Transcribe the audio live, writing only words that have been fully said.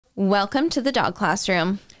Welcome to the Dog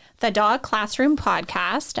Classroom. The Dog Classroom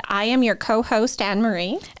podcast. I am your co-host,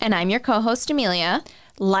 Anne-Marie. And I'm your co-host, Amelia.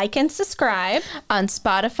 Like and subscribe on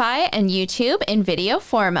Spotify and YouTube in video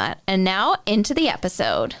format. And now into the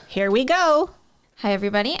episode. Here we go. Hi,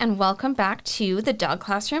 everybody, and welcome back to the Dog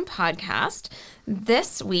Classroom podcast.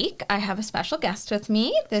 This week, I have a special guest with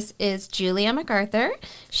me. This is Julia MacArthur.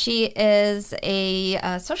 She is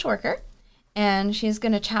a social worker. And she's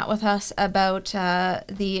going to chat with us about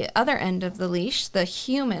the other end of the leash, the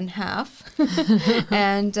human half.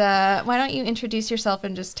 And why don't you introduce yourself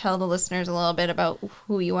and just tell the listeners a little bit about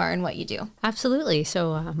who you are and what you do? Absolutely.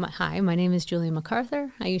 So, hi, my name is Julia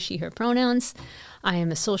MacArthur. I use she, her pronouns. I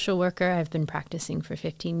am a social worker. I've been practicing for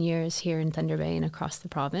 15 years here in Thunder Bay and across the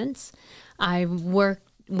province. I work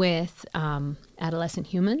with adolescent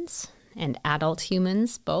humans and adult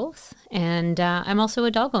humans both, and I'm also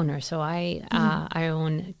a dog owner. So I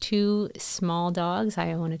own two small dogs.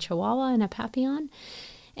 I own a Chihuahua and a Papillon,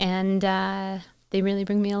 and they really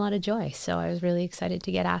bring me a lot of joy. So I was really excited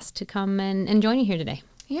to get asked to come and join you here today.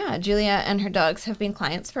 Yeah, Julia and her dogs have been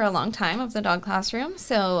clients for a long time of the Dog Classroom.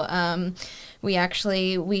 So we got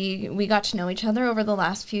to know each other over the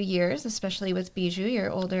last few years, especially with Bijou, your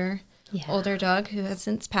older dog who has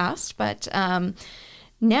since passed. But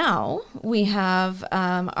now we have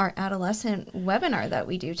our adolescent webinar that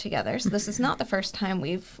we do together. So this is not the first time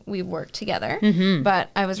we've worked together,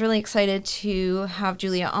 but I was really excited to have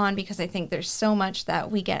Julia on because I think there's so much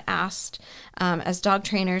that we get asked as dog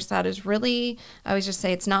trainers that is really, I always just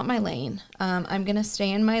say, it's not my lane. I'm going to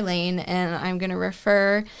stay in my lane, and I'm going to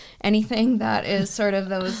refer anything that is sort of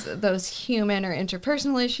those human or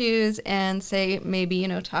interpersonal issues and say, maybe,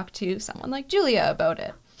 talk to someone like Julia about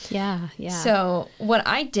it. Yeah. So what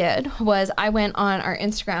I did was I went on our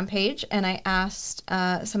Instagram page and I asked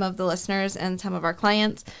some of the listeners and some of our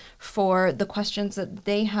clients for the questions that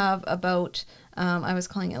they have about, I was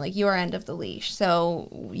calling it like your end of the leash.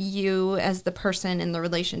 So you as the person in the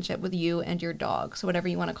relationship with you and your dog. So whatever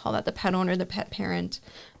you want to call that, the pet owner, the pet parent.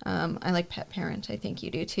 I like pet parent. I think you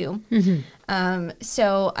do too.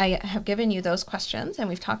 So I have given you those questions and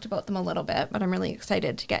we've talked about them a little bit, but I'm really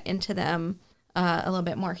excited to get into them a little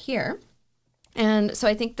bit more here. And so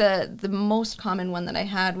I think the most common one that I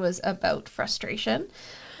had was about frustration.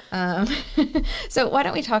 So why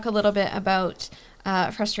don't we talk a little bit about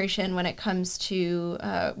frustration when it comes to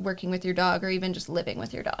working with your dog or even just living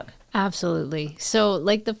with your dog? Absolutely. So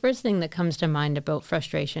like the first thing that comes to mind about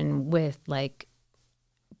frustration with like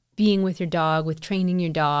being with your dog, with training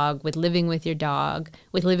your dog, with living with your dog,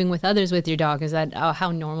 with living with others with your dog is that,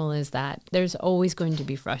 how normal is that? There's always going to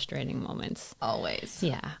be frustrating moments. Always.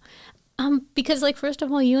 Yeah. Because like, first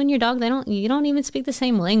of all, you and your dog, you don't even speak the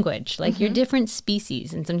same language. Like you're different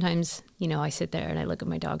species. And sometimes, I sit there and I look at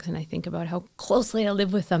my dogs and I think about how closely I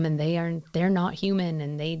live with them and they're not human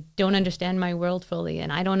and they don't understand my world fully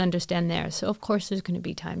and I don't understand theirs. So of course there's going to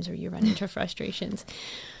be times where you run into frustrations.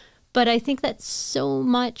 But I think that so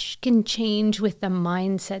much can change with the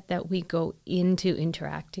mindset that we go into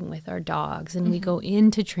interacting with our dogs and we go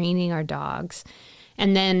into training our dogs.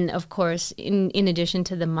 And then, of course, in addition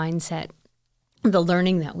to the mindset, the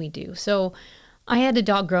learning that we do. So I had a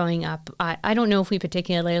dog growing up. I don't know if we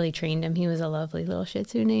particularly trained him. He was a lovely little Shih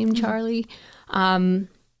Tzu named Charlie. I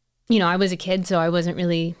was a kid, so I wasn't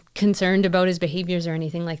really concerned about his behaviors or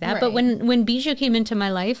anything like that. Right. But when Bijou came into my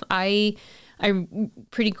life, I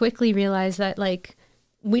pretty quickly realized that like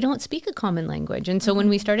we don't speak a common language. And so when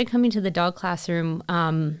we started coming to the dog classroom,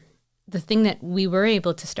 the thing that we were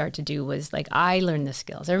able to start to do was like, I learned the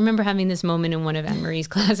skills. I remember having this moment in one of Anne-Marie's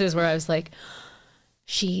classes where I was like,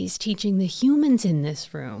 she's teaching the humans in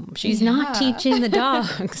this room. She's not teaching the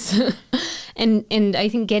dogs. And I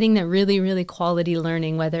think getting that really, really quality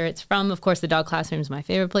learning, whether it's from, of course, the dog classroom is my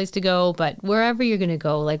favorite place to go, but wherever you're going to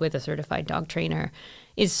go, like with a certified dog trainer,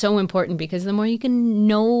 is so important because the more you can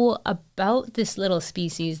know about this little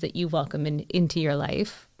species that you welcome into your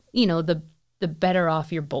life, the better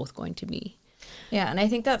off you're both going to be. Yeah, and I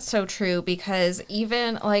think that's so true because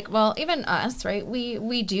even us, right?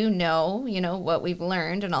 We do know, what we've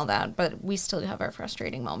learned and all that, but we still have our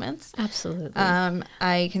frustrating moments. Absolutely.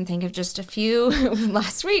 I can think of just a few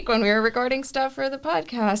last week when we were recording stuff for the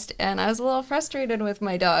podcast, and I was a little frustrated with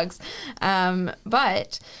my dogs.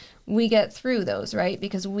 But we get through those, right?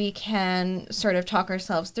 Because we can sort of talk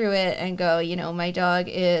ourselves through it and go, my dog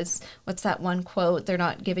is, what's that one quote? They're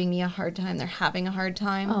not giving me a hard time. They're having a hard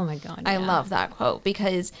time. Oh my God. I love that quote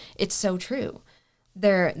because it's so true.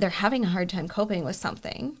 They're having a hard time coping with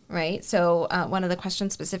something, right? So one of the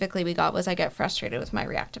questions specifically we got was, I get frustrated with my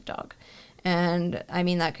reactive dog. And I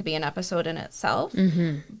mean, that could be an episode in itself,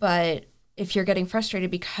 but if you're getting frustrated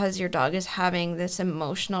because your dog is having this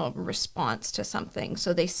emotional response to something,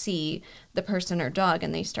 so they see the person or dog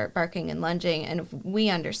and they start barking and lunging, and if we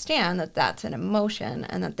understand that that's an emotion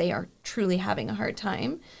and that they are truly having a hard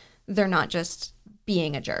time, they're not just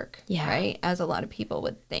being a jerk, right? As a lot of people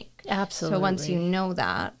would think. Absolutely. So once you know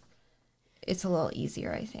that, it's a little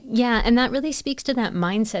easier, I think. Yeah, and that really speaks to that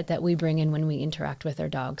mindset that we bring in when we interact with our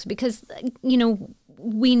dogs, because, you know,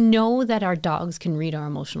 we know that our dogs can read our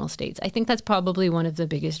emotional states. I think that's probably one of the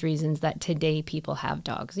biggest reasons that today people have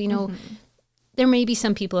dogs. You know, there may be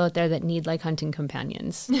some people out there that need like hunting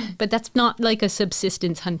companions, but that's not like a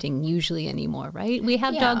subsistence hunting usually anymore, right? We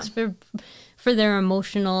have dogs for their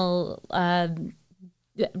emotional,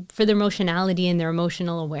 for their emotionality and their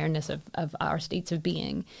emotional awareness of our states of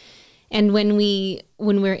being. And when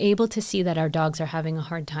we're able to see that our dogs are having a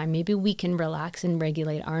hard time, maybe we can relax and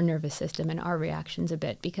regulate our nervous system and our reactions a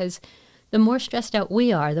bit, because the more stressed out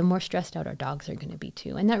we are, the more stressed out our dogs are going to be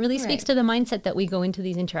too. And that really speaks to the mindset that we go into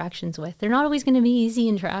these interactions with. They're not always going to be easy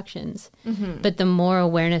interactions, but the more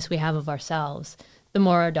awareness we have of ourselves, the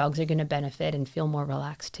more our dogs are going to benefit and feel more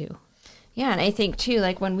relaxed too. Yeah, and I think too,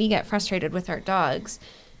 like when we get frustrated with our dogs,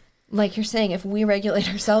 like you're saying, if we regulate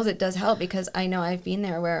ourselves, it does help, because I know I've been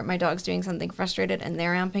there where my dog's doing something frustrated and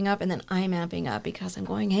they're amping up, and then I'm amping up because I'm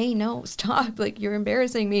going, hey, no, stop. Like, you're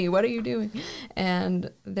embarrassing me. What are you doing? And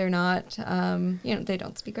they're not, you know, they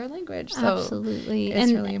don't speak our language. So absolutely.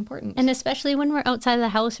 It's really important. And especially when we're outside of the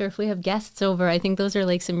house or if we have guests over, I think those are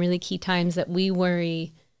like some really key times that we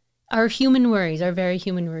worry. Our human worries, our very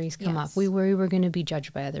human worries come up. We worry we're going to be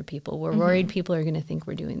judged by other people. We're worried people are going to think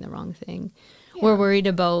we're doing the wrong thing. Yeah. We're worried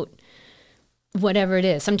about whatever it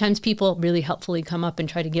is. Sometimes people really helpfully come up and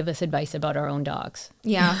try to give us advice about our own dogs.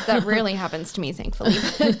 Yeah, that rarely happens to me, thankfully.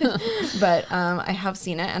 But I have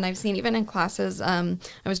seen it, and I've seen even in classes. I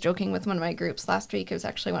was joking with one of my groups last week. It was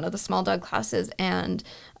actually one of the small dog classes, and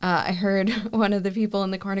I heard one of the people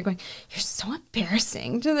in the corner going, "You're so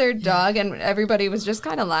embarrassing," to their dog, and everybody was just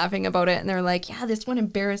kind of laughing about it, and they're like, "Yeah, this one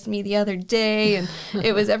embarrassed me the other day," and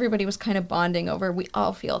everybody was kind of bonding over. We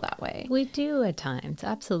all feel that way. We do at times,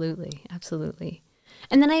 absolutely, absolutely.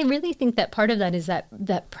 And then I really think that part of that is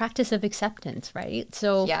that practice of acceptance, right?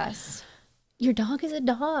 So yes, your dog is a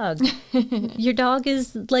dog. Your dog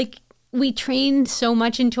is like, we train so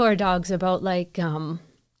much into our dogs about like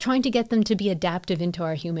trying to get them to be adaptive into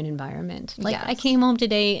our human environment. Like I came home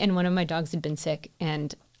today and one of my dogs had been sick,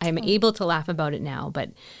 and I'm able to laugh about it now, but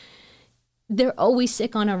they're always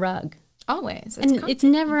sick on a rug. Always. It's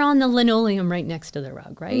never on the linoleum right next to the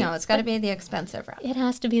rug, right? No, it's got to be the expensive rug. It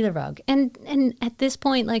has to be the rug. And at this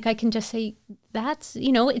point, like, I can just say, that's,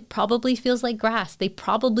 you know, it probably feels like grass. They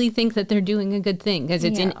probably think that they're doing a good thing because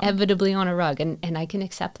it's inevitably on a rug. And I can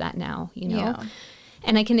accept that now, you know? Yeah.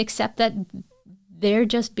 And I can accept that they're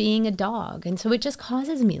just being a dog. And so it just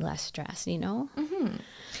causes me less stress, you know? Mm-hmm.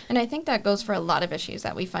 And I think that goes for a lot of issues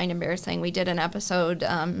that we find embarrassing. We did an episode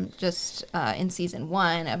in season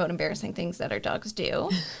 1 about embarrassing things that our dogs do.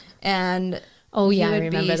 And I remember that one.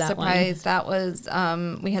 You would be surprised. That was,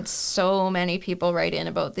 we had so many people write in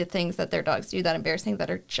about the things that their dogs do that embarrassing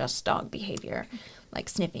that are just dog behavior, like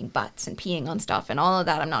sniffing butts and peeing on stuff and all of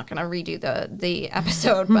that. I'm not going to redo the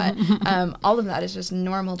episode, but all of that is just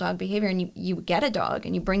normal dog behavior. And you get a dog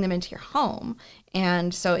and you bring them into your home.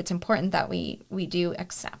 And so it's important that we do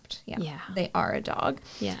accept, they are a dog.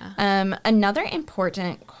 Yeah. Another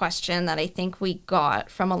important question that I think we got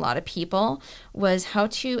from a lot of people was how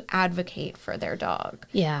to advocate for their dog.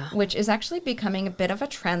 Yeah. Which is actually becoming a bit of a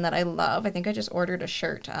trend that I love. I think I just ordered a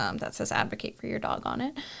shirt that says "Advocate for your dog" on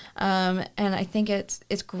it. And I think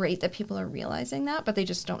it's great that people are realizing that, but they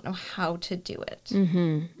just don't know how to do it.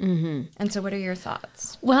 Mm-hmm. Mm-hmm. And so what are your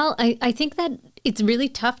thoughts? Well, I think that it's really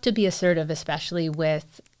tough to be assertive, especially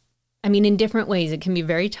in different ways. It can be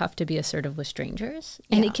very tough to be assertive with strangers.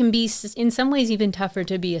 And it can be, in some ways, even tougher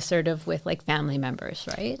to be assertive with like family members,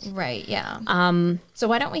 right? Right, yeah. So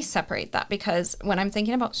why don't we separate that? Because when I'm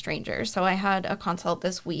thinking about strangers, so I had a consult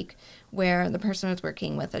this week where the person was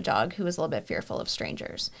working with a dog who was a little bit fearful of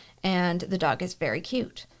strangers. And the dog is very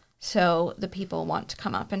cute. So the people want to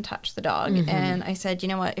come up and touch the dog. Mm-hmm. And I said, you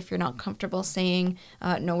know what, if you're not comfortable saying,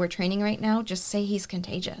 no, we're training right now, just say he's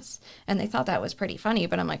contagious. And they thought that was pretty funny,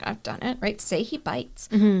 but I'm like, I've done it, right? Say he bites.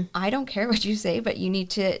 Mm-hmm. I don't care what you say, but you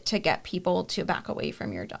need to get people to back away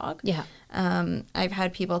from your dog. Yeah. I've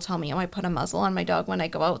had people tell me, I put a muzzle on my dog when I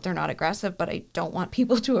go out. They're not aggressive, but I don't want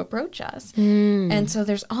people to approach us. Mm. And so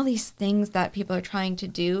there's all these things that people are trying to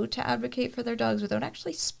do to advocate for their dogs without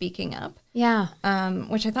actually speaking up. Yeah.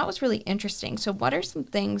 Which I thought was really interesting. So what are some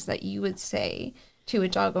things that you would say to a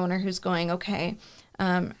dog owner who's going, okay,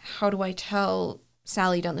 how do I tell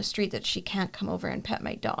Sally down the street that she can't come over and pet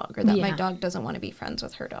my dog, or that my Yeah. dog doesn't want to be friends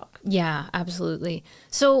with her dog. Yeah, absolutely.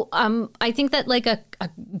 So I think that like a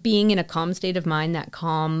being in a calm state of mind, that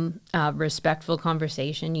calm, respectful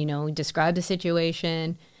conversation, you know, describe the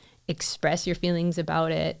situation, express your feelings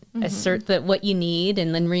about it, assert that what you need,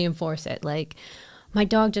 and then reinforce it. Like, my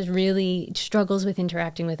dog just really struggles with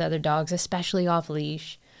interacting with other dogs, especially off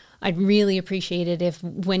leash. I'd really appreciate it if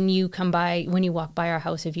when you walk by our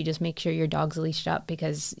house, if you just make sure your dog's leashed up,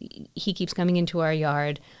 because he keeps coming into our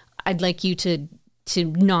yard. I'd like you to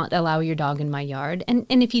not allow your dog in my yard. And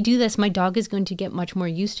if you do this, my dog is going to get much more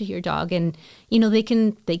used to your dog. And, you know, they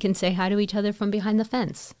can say hi to each other from behind the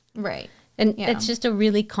fence. Right. And Yeah. it's just a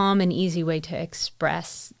really calm and easy way to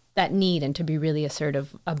express that need and to be really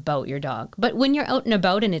assertive about your dog. But when you're out and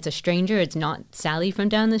about and it's a stranger, it's not Sally from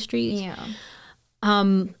down the street. Yeah.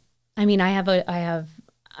 I mean, I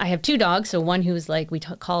have two dogs. So one who's like, we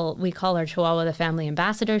call our Chihuahua the family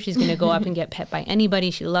ambassador. She's going to go up and get pet by anybody.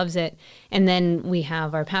 She loves it. And then we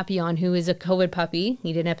have our Papillon, who is a COVID puppy.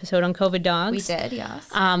 We did an episode on COVID dogs. We did, yes.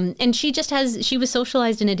 And she was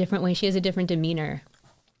socialized in a different way. She has a different demeanor.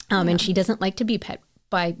 And she doesn't like to be pet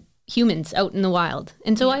by humans out in the wild.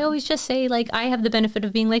 And so I always just say, like, I have the benefit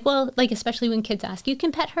of being like, well, like, especially when kids ask, you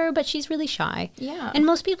can pet her, but she's really shy. Yeah. And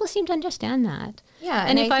most people seem to understand that. Yeah,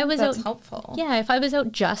 And I if I think was that's out, helpful. Yeah, if I was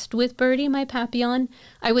out just with Birdie, my Papillon,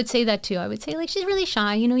 I would say that too. I would say, like, she's really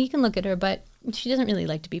shy. You know, you can look at her, but she doesn't really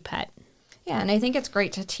like to be pet. Yeah, and I think it's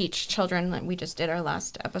great to teach children. Like, we just did our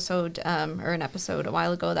last episode, or an episode a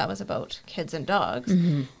while ago that was about kids and dogs.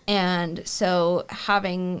 And so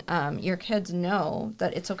having your kids know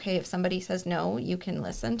that it's okay if somebody says no, you can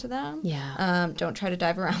listen to them. Yeah. Don't try to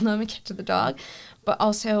dive around them and get to the dog. But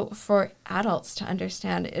also for adults to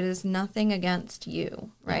understand it is nothing against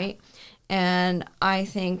you, right? And I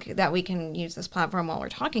think that we can use this platform while we're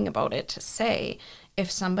talking about it to say, if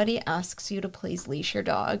somebody asks you to please leash your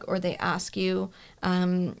dog, or they ask you,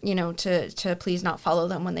 you know, to please not follow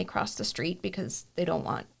them when they cross the street because they don't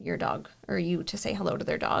want your dog or you to say hello to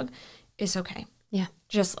their dog, it's okay. Yeah.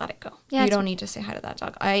 Just let it go. Yeah, You don't need to say hi to that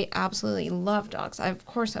dog. I absolutely love dogs. Of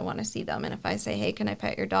course I want to see them. And if I say, hey, can I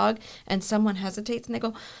pet your dog? And someone hesitates and they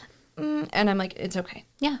go, and I'm like, it's okay.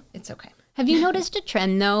 Yeah. It's okay. Have you noticed a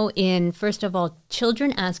trend, though, in, first of all,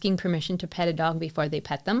 children asking permission to pet a dog before they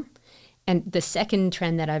pet them? And the second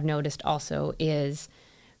trend that I've noticed also is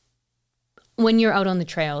when you're out on the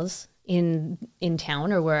trails in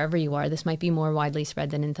town or wherever you are, this might be more widely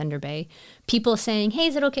spread than in Thunder Bay, people saying, hey,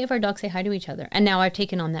 is it okay if our dogs say hi to each other? And now I've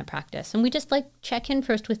taken on that practice. And we just like check in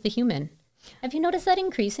first with the human. Have you noticed that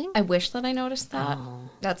increasing? I wish that I noticed that.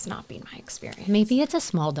 That's not been my experience. Maybe it's a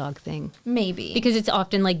small dog thing. Maybe. Because it's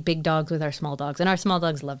often like big dogs with our small dogs. And our small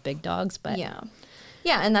dogs love big dogs. But Yeah.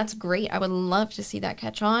 Yeah, and that's great. I would love to see that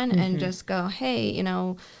catch on and just go, hey, you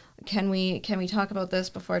know, can we talk about this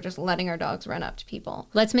before just letting our dogs run up to people?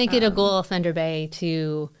 let's make it a goal, Thunder Bay,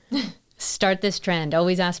 to start this trend.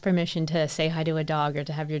 Always ask permission to say hi to a dog or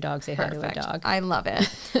to have your dog say hi to a Perfect. dog. I love it.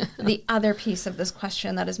 The other piece of this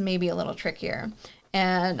question that is maybe a little trickier,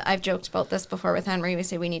 and I've joked about this before with Henry, we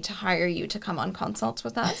say we need to hire you to come on consults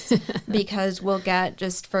with us because we'll get,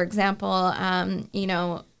 just for example, you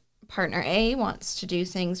know, partner A wants to do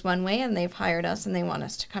things one way and they've hired us and they want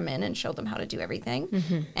us to come in and show them how to do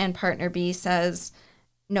everything. And partner B says,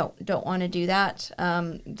 no, don't want to do that.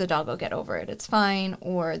 The dog will get over it. It's fine.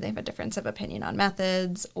 Or they have a difference of opinion on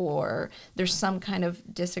methods, or there's some kind of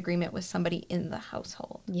disagreement with somebody in the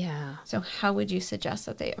household. Yeah. So how would you suggest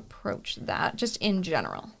that they approach that, just in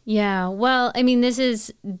general? Yeah. Well, I mean, this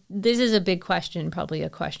is a big question, probably a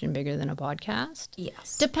question bigger than a podcast.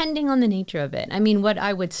 Yes. Depending on the nature of it. I mean, what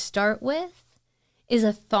I would start with is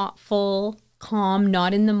a thoughtful, calm,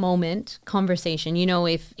 not in the moment conversation. You know,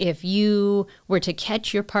 if you were to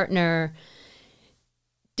catch your partner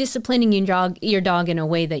disciplining your dog in a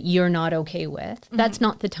way that you're not okay with, that's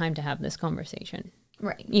not the time to have this conversation.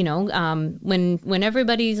 Right. You know, when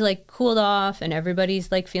everybody's like cooled off and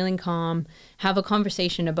everybody's like feeling calm, have a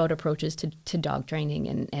conversation about approaches to dog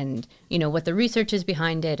training and you know what the research is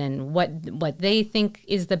behind it and what they think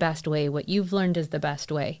is the best way, what you've learned is the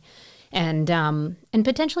best way. And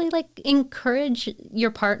potentially like encourage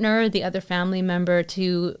your partner, the other family member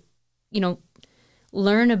to, you know,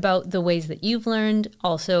 learn about the ways that you've learned,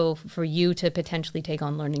 also for you to potentially take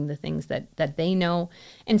on learning the things that they know,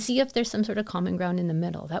 and see if there's some sort of common ground in the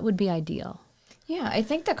middle. That would be ideal. Yeah, I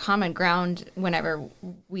think the common ground, whenever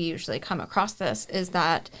we usually come across this, is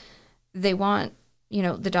that they want, you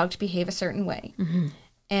know, the dog to behave a certain way.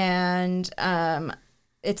 And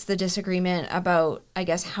it's the disagreement about, I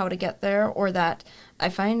guess, how to get there, or that I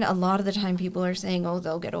find a lot of the time people are saying, oh,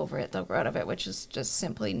 they'll get over it, they'll grow out of it, which is just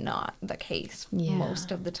simply not the case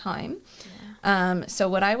most of the time. So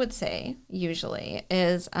what I would say usually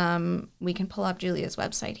is we can pull up Julia's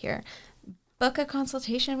website here. Book a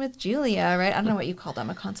consultation with Julia, right? I don't know what you call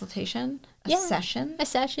them, a consultation? A session? A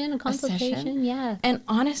session, a consultation, yeah. And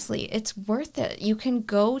honestly, it's worth it. You can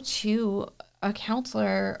go to a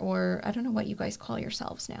counselor, or I don't know what you guys call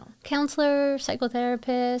yourselves now. Counselor,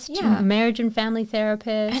 psychotherapist, marriage and family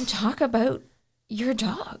therapist. And talk about your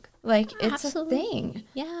dog. Like, it's Absolutely. a thing.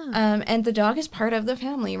 Yeah. And the dog is part of the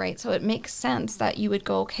family, right? So it makes sense that you would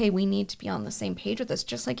go, okay, we need to be on the same page with this,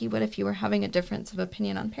 just like you would if you were having a difference of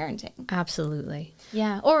opinion on parenting. Absolutely.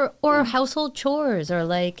 Yeah. Or household chores, or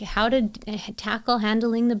like how to tackle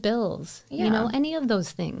handling the bills. Yeah. You know, any of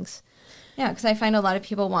those things. Yeah, because I find a lot of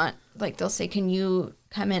people want, like, they'll say, can you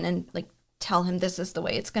come in and, like, tell him this is the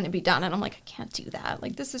way it's going to be done? And I'm like, I can't do that.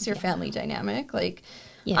 Like, this is your family dynamic. Like,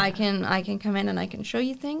 I can come in and I can show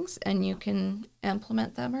you things, and you can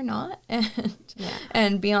implement them or not.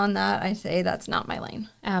 And beyond that, I say that's not my lane.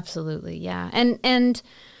 Absolutely, yeah. And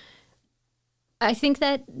I think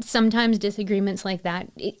that sometimes disagreements like that,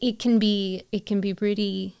 it can be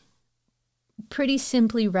pretty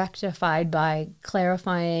simply rectified by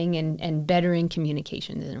clarifying and bettering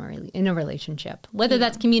communication in a relationship. Whether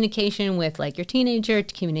that's communication with like your teenager,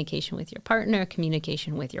 communication with your partner,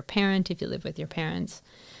 communication with your parent if you live with your parents.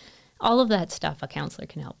 All of that stuff a counselor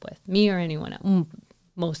can help with. Me or anyone else.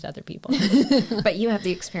 Most other people. But you have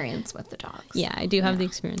the experience with the dogs. Yeah, I do have the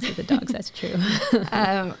experience with the dogs. That's true.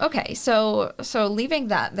 Okay, so leaving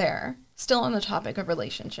that there, still on the topic of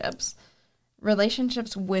relationships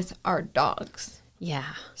with our dogs.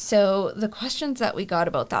 Yeah. So the questions that we got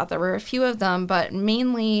about that, there were a few of them, but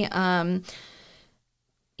mainly,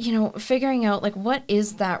 figuring out, like, what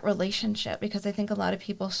is that relationship? Because I think a lot of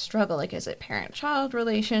people struggle. Like, is it parent-child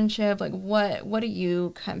relationship? Like, what do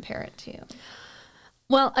you compare it to?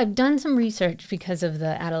 Well, I've done some research because of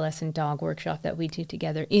the adolescent dog workshop that we do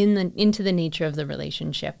together into the nature of the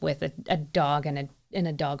relationship with a dog and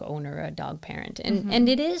a dog owner or a dog parent. And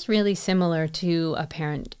it is really similar to a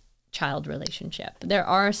parent-child relationship. There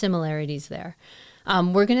are similarities there.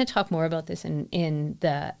 We're going to talk more about this in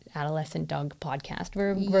the Adolescent Dog podcast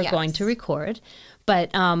we're going to record.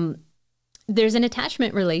 But there's an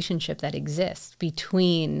attachment relationship that exists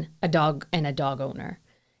between a dog and a dog owner.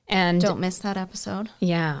 And don't miss that episode.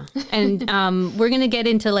 Yeah. And we're going to get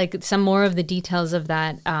into like some more of the details of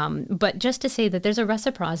that. But just to say that there's a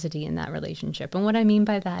reciprocity in that relationship. And what I mean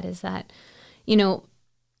by that is that,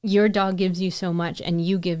 your dog gives you so much and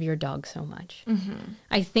you give your dog so much. Mm-hmm.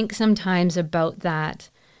 I think sometimes about that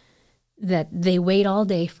they wait all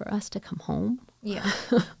day for us to come home. Yeah.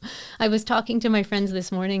 I was talking to my friends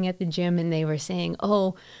this morning at the gym, and they were saying,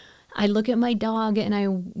 I look at my dog and I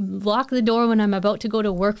lock the door when I'm about to go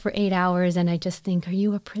to work for 8 hours, and I just think, are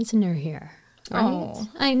you a prisoner here? Right? Oh,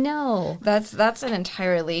 I know. That's an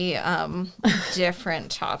entirely different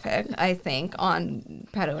topic, I think, on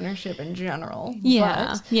pet ownership in general.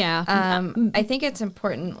 Yeah, I think it's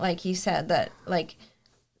important, like you said, that like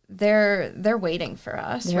they're waiting for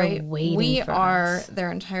us, right? We are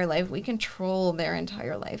their entire life. We control their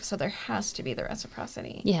entire life, so there has to be the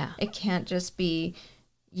reciprocity. Yeah, it can't just be,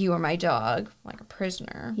 you are my dog, like a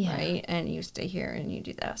prisoner, right? And you stay here and you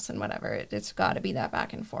do this and whatever. It's got to be that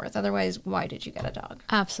back and forth. Otherwise, why did you get a dog?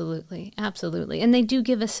 Absolutely. Absolutely. And they do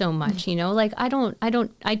give us so much, like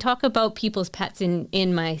I talk about people's pets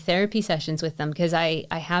in my therapy sessions with them because I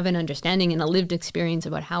have an understanding and a lived experience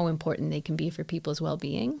about how important they can be for people's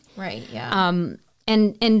well-being. Right. Yeah.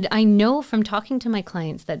 And I know from talking to my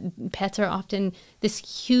clients that pets are often this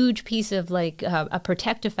huge piece of like a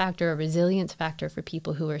protective factor, a resilience factor for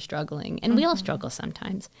people who are struggling. And we all struggle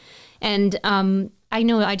sometimes. And I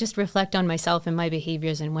know I just reflect on myself and my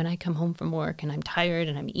behaviors. And when I come home from work and I'm tired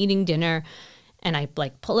and I'm eating dinner and I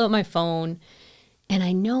like pull out my phone and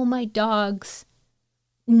I know my dogs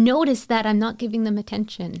notice that I'm not giving them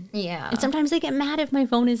attention. Yeah. And sometimes they get mad if my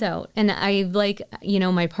phone is out. And I like,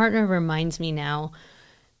 my partner reminds me now,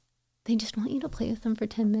 they just want you to play with them for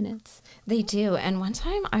 10 minutes. They do. And one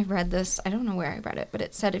time I read this, I don't know where I read it, but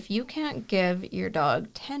it said if you can't give your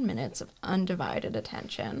dog 10 minutes of undivided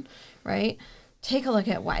attention, right? Take a look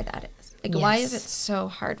at why that is. Like, why is it so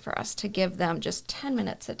hard for us to give them just 10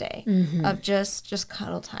 minutes a day of just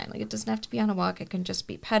cuddle time? Like, it doesn't have to be on a walk. It can just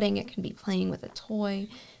be petting. It can be playing with a toy,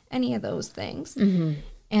 any of those things.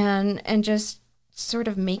 And just sort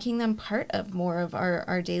of making them part of more of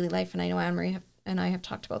our daily life. And I know Anne-Marie and I have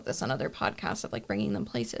talked about this on other podcasts of like bringing them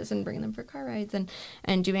places and bringing them for car rides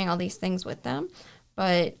and doing all these things with them.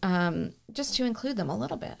 but just to include them a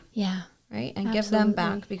little bit, Yeah. right? And Absolutely. give them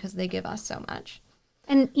back because they give us so much.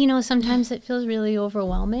 And, you know, sometimes it feels really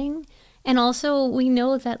overwhelming. And also we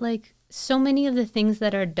know that like so many of the things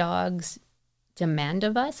that our dogs demand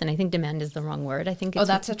of us, and I think demand is the wrong word. I think it's... Oh,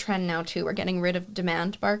 that's a trend now too. We're getting rid of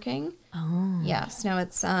demand barking. Oh. Yes. Now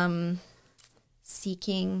it's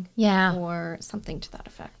seeking Yeah. or something to that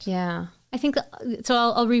effect. Yeah. I think, so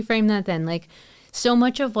I'll reframe that then. Like, so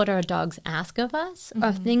much of what our dogs ask of us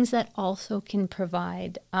are things that also can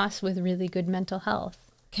provide us with really good mental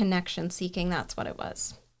health. Connection seeking, that's what it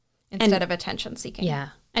was. Instead of attention seeking. Yeah.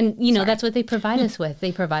 And, you know, that's what they provide us with.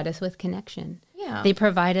 They provide us with connection. Yeah. They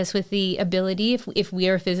provide us with the ability, if we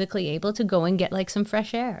are physically able, to go and get like some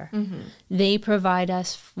fresh air. They provide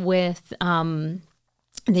us with,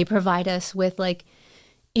 like,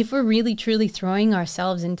 if we're really truly throwing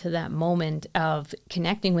ourselves into that moment of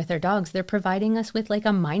connecting with our dogs, they're providing us with like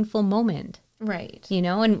a mindful moment, Right. you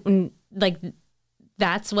know, and like,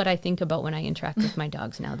 that's what I think about when I interact with my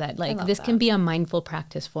dogs now, that like this can be a mindful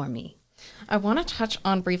practice for me. I want to touch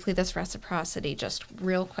on briefly this reciprocity just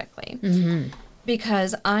real quickly,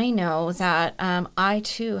 because I know that I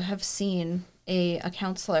too have seen a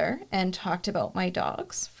counselor and talked about my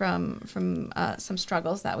dogs from some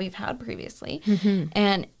struggles that we've had previously.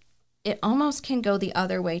 And it almost can go the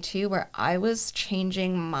other way too, where I was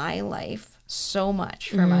changing my life so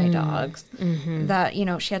much for my dogs that, you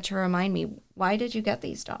know, she had to remind me, why did you get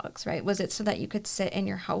these dogs, right? Was it so that you could sit in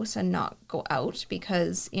your house and not go out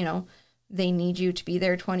because, you know, they need you to be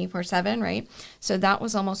there 24/7, right? So that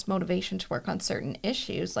was almost motivation to work on certain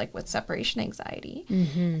issues, like with separation anxiety.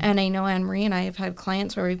 And I know Anne-Marie and I have had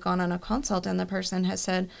clients where we've gone on a consult and the person has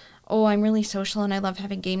said, oh, I'm really social and I love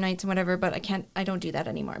having game nights and whatever, but I don't do that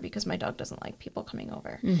anymore because my dog doesn't like people coming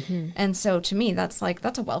over. And so to me, that's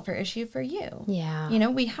a welfare issue for you. Yeah. You know,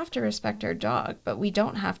 we have to respect our dog, but we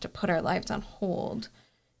don't have to put our lives on hold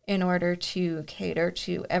in order to cater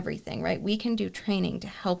to everything, right? We can do training to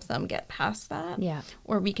help them get past that. Yeah.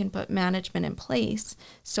 Or we can put management in place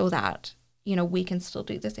so that, you know, we can still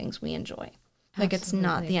do the things we enjoy. Like, it's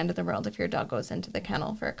not the end of the world if your dog goes into the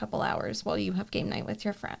kennel for a couple hours while you have game night with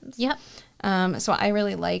your friends. Yep. So I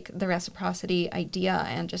really like the reciprocity idea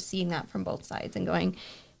and just seeing that from both sides and going,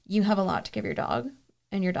 you have a lot to give your dog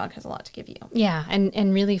and your dog has a lot to give you. Yeah.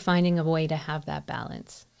 And really finding a way to have that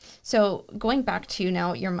balance. So going back to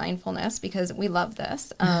now your mindfulness, because we love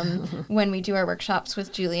this. When we do our workshops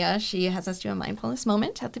with Julia, she has us do a mindfulness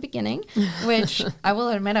moment at the beginning, which I will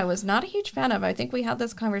admit I was not a huge fan of. I think we had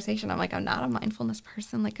this conversation. I'm like, I'm not a mindfulness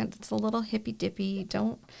person. Like, it's a little hippy dippy.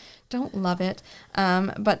 Don't love it.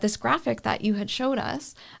 But this graphic that you had showed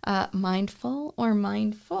us, mindful or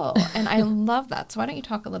mindful, and I love that. So why don't you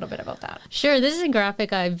talk a little bit about that? Sure. This is a graphic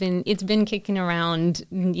it's been kicking around,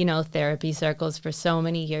 you know, therapy circles for so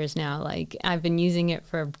many years now. Like, I've been using it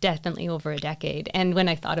for definitely over a decade. And when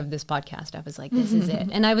I thought of this podcast, I was like, this is it.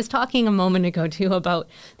 And I was talking a moment ago too about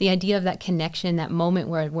the idea of that connection, that moment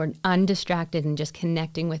where we're undistracted and just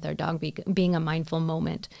connecting with our dog, being a mindful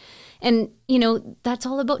moment. And, you know, that's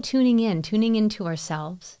all about tuning into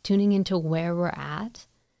ourselves, tuning into where we're at,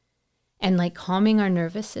 and like calming our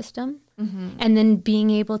nervous system. And then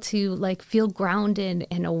being able to like feel grounded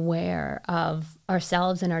and aware of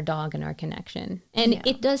ourselves and our dog and our connection. And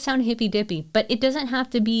it does sound hippy dippy, but it doesn't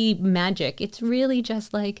have to be magic. It's really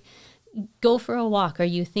just like, go for a walk. Are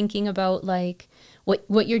you thinking about like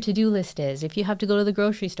what your to-do list is? If you have to go to the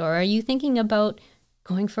grocery store, are you thinking about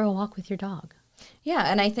going for a walk with your dog?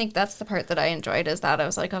 Yeah, and I think that's the part that I enjoyed, is that I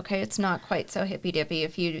was like, okay, it's not quite so hippy dippy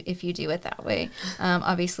if you do it that way.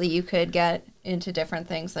 Obviously, you could get into different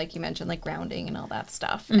things, like you mentioned, like grounding and all that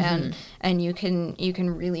stuff, and you can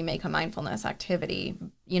really make a mindfulness activity,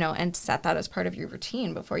 you know, and set that as part of your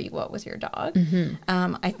routine before you go out with your dog.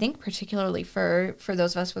 I think particularly for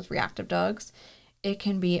those of us with reactive dogs, it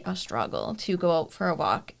can be a struggle to go out for a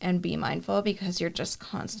walk and be mindful because you're just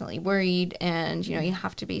constantly worried and, you know, you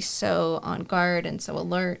have to be so on guard and so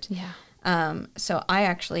alert. Yeah. So I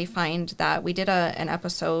actually find that we did an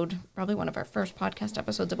episode, probably one of our first podcast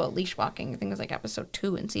episodes, about leash walking. I think it was like episode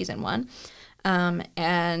 2 in season 1.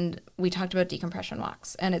 And we talked about decompression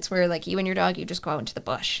walks, and it's where like you and your dog, you just go out into the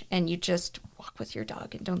bush and you just walk with your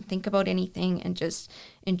dog and don't think about anything and just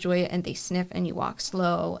enjoy it. And they sniff and you walk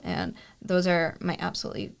slow. And those are my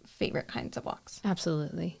absolutely favorite kinds of walks.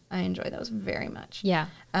 Absolutely. I enjoy those very much. Yeah.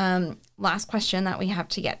 Last question that we have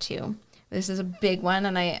to get to. This is a big one.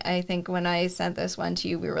 And I think when I sent this one to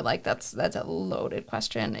you, we were like, that's a loaded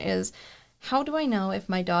question, is how do I know if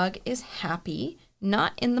my dog is happy,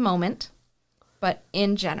 not in the moment, but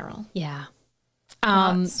in general? Yeah.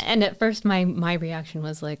 And at first my reaction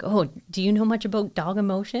was like, oh, do you know much about dog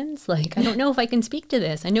emotions? Like, I don't know if I can speak to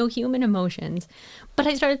this. I know human emotions. But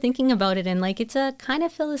I started thinking about it, and like, it's a kind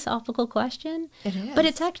of philosophical question. It is. But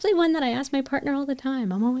it's actually one that I ask my partner all the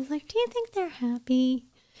time. I'm always like, do you think they're happy?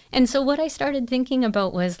 And so what I started thinking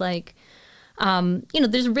about was like,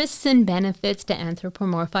 there's risks and benefits to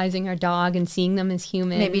anthropomorphizing our dog and seeing them as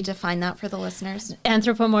human. Maybe define that for the listeners.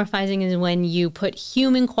 Anthropomorphizing is when you put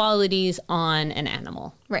human qualities on an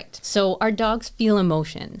animal. Right. So our dogs feel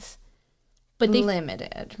emotions. But they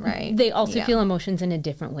limited, right? They also feel emotions in a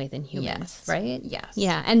different way than humans, yes. right? Yes.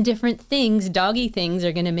 Yeah, and different things, doggy things,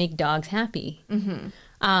 are going to make dogs happy.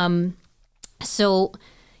 Mm-hmm. So,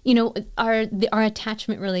 our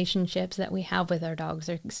attachment relationships that we have with our dogs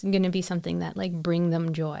are going to be something that like bring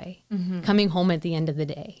them joy, coming home at the end of the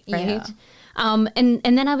day, right? Yeah. And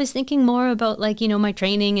then I was thinking more about like my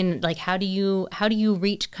training and like how do you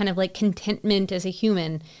reach kind of like contentment as a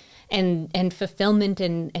human. And fulfillment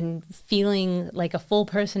and feeling like a full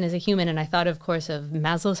person as a human. And I thought, of course, of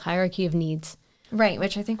Maslow's hierarchy of needs. Right,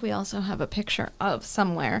 which I think we also have a picture of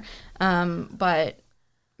somewhere. But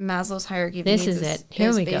Maslow's hierarchy of needs is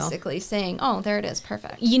basically saying, oh, there it is,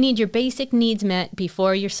 perfect. You need your basic needs met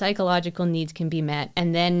before your psychological needs can be met.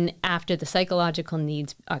 And then after the psychological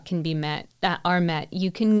needs can be met, you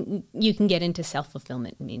can get into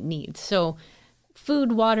self-fulfillment needs. So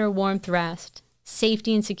food, water, warmth, rest,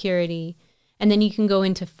 safety and security, and then you can go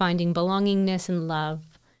into finding belongingness and love,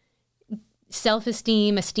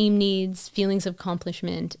 self-esteem, esteem needs, feelings of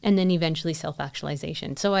accomplishment, and then eventually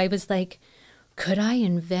self-actualization. So I was like, could I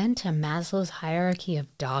invent a Maslow's hierarchy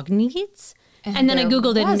of dog needs? And then I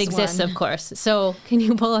Googled it and it exists, of course. So can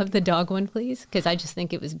you pull up the dog one, please? Because I just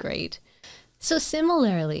think it was great. So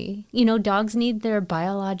similarly, dogs need their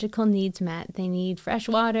biological needs met. They need fresh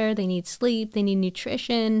water, they need sleep, they need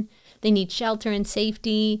nutrition, they need shelter and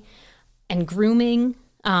safety and grooming.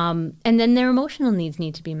 And then their emotional needs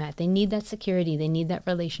need to be met. They need that security. They need that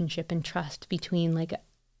relationship and trust between like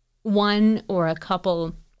one or a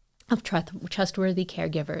couple of trustworthy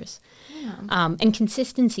caregivers, and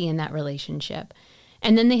consistency in that relationship.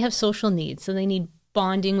 And then they have social needs. So they need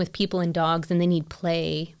bonding with people and dogs, and they need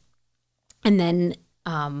play. And then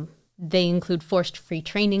they include forced-free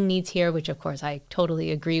training needs here, which, of course, I totally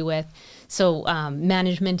agree with. So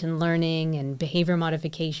management and learning and behavior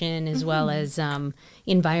modification, as well as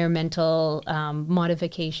environmental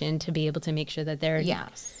modification to be able to make sure that they're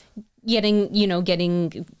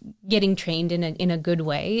getting trained in a good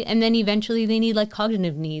way. And then eventually they need like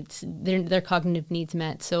cognitive needs, their cognitive needs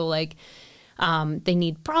met. So like they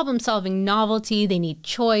need problem solving, novelty, they need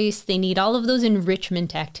choice, they need all of those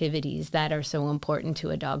enrichment activities that are so important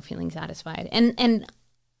to a dog feeling satisfied. And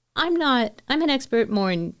I'm an expert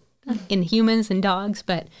more in humans and dogs,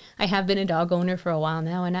 but I have been a dog owner for a while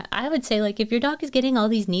now. And I would say like if your dog is getting all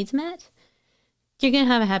these needs met, you're going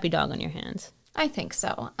to have a happy dog on your hands. I think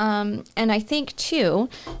so. And I think too,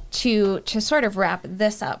 to sort of wrap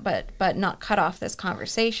this up, but not cut off this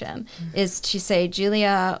conversation, is to say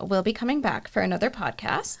Julia will be coming back for another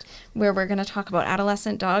podcast where we're going to talk about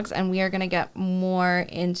adolescent dogs, and we are going to get more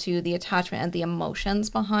into the attachment and the emotions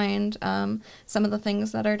behind some of the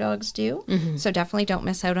things that our dogs do. So definitely don't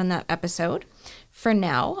miss out on that episode. For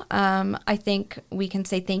now, I think we can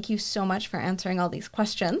say thank you so much for answering all these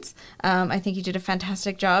questions. I think you did a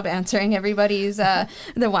fantastic job answering everybody's the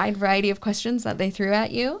wide variety of questions that they threw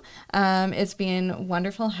at you. It's been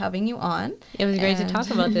wonderful having you on. It was great to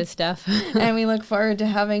talk about this stuff. And we look forward to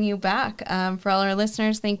having you back. For all our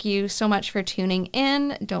listeners, thank you so much for tuning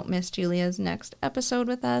in. Don't miss Julia's next episode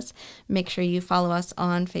with us. Make sure you follow us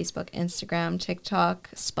on Facebook, Instagram,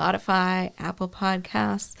 TikTok, Spotify, Apple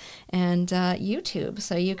Podcasts, and YouTube,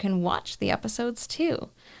 so you can watch the episodes too.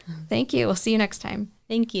 Thank you. We'll see you next time.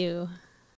 Thank you.